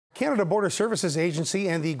Canada Border Services Agency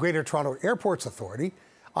and the Greater Toronto Airports Authority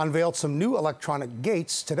unveiled some new electronic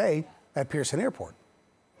gates today at Pearson Airport.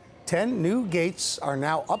 10 new gates are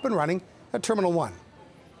now up and running at Terminal 1.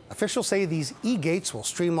 Officials say these e-gates will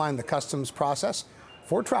streamline the customs process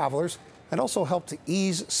for travelers and also help to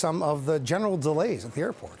ease some of the general delays at the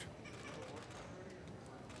airport.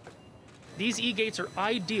 These e-gates are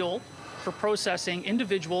ideal for processing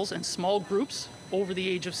individuals and small groups over the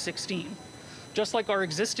age of 16. Just like our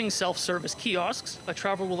existing self-service kiosks, a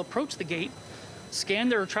traveler will approach the gate, scan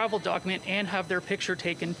their travel document, and have their picture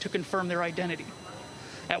taken to confirm their identity.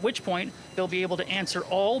 At which point, they'll be able to answer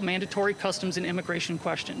all mandatory customs and immigration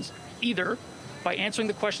questions, either by answering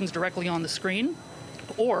the questions directly on the screen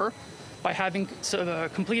or by having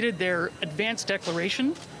completed their advanced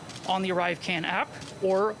declaration on the ArriveCAN app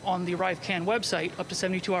or on the ArriveCAN website up to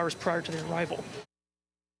 72 hours prior to their arrival.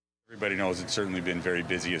 Everybody knows it's certainly been very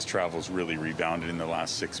busy as travel's really rebounded in the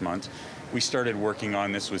last 6 months. We started working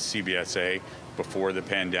on this with CBSA before the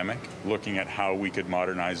pandemic, looking at how we could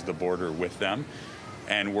modernize the border with them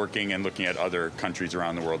and working and looking at other countries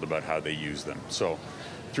around the world about how they use them. So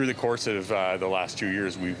through the course of the last 2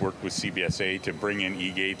 years, we've worked with CBSA to bring in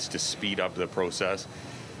e-gates to speed up the process.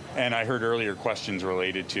 And I heard earlier questions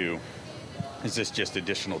related to, is this just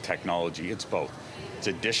additional technology? It's both. It's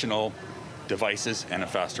additional devices and a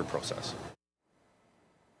faster process.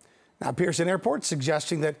 Now, Pearson Airport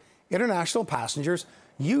suggesting that international passengers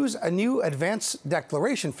use a new advanced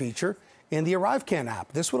declaration feature in the ArriveCAN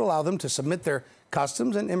app. This would allow them to submit their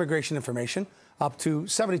customs and immigration information up to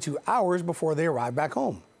 72 hours before they arrive back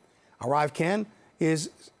home. ArriveCAN is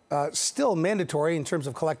still mandatory in terms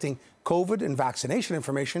of collecting COVID and vaccination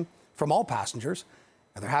information from all passengers.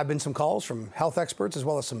 And there have been some calls from health experts as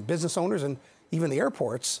well as some business owners and even the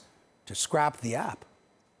airports to scrap the app.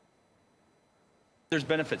 There's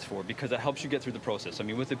benefits for it because it helps you get through the process. I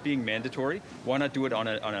mean, with it being mandatory, why not do it on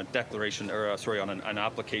a declaration or on an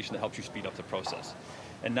application that helps you speed up the process?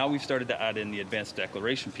 And now we've started to add in the advanced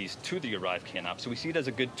declaration piece to the ArriveCAN app. So we see it as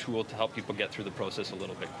a good tool to help people get through the process a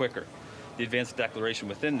little bit quicker. The advanced declaration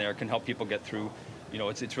within there can help people get through, you know,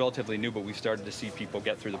 it's relatively new, but we've started to see people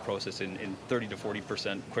get through the process in 30 to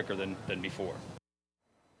 40% quicker than before.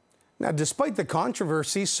 Now, despite the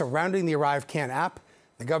controversy surrounding the ArriveCAN app,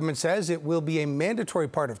 the government says it will be a mandatory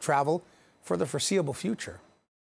part of travel for the foreseeable future.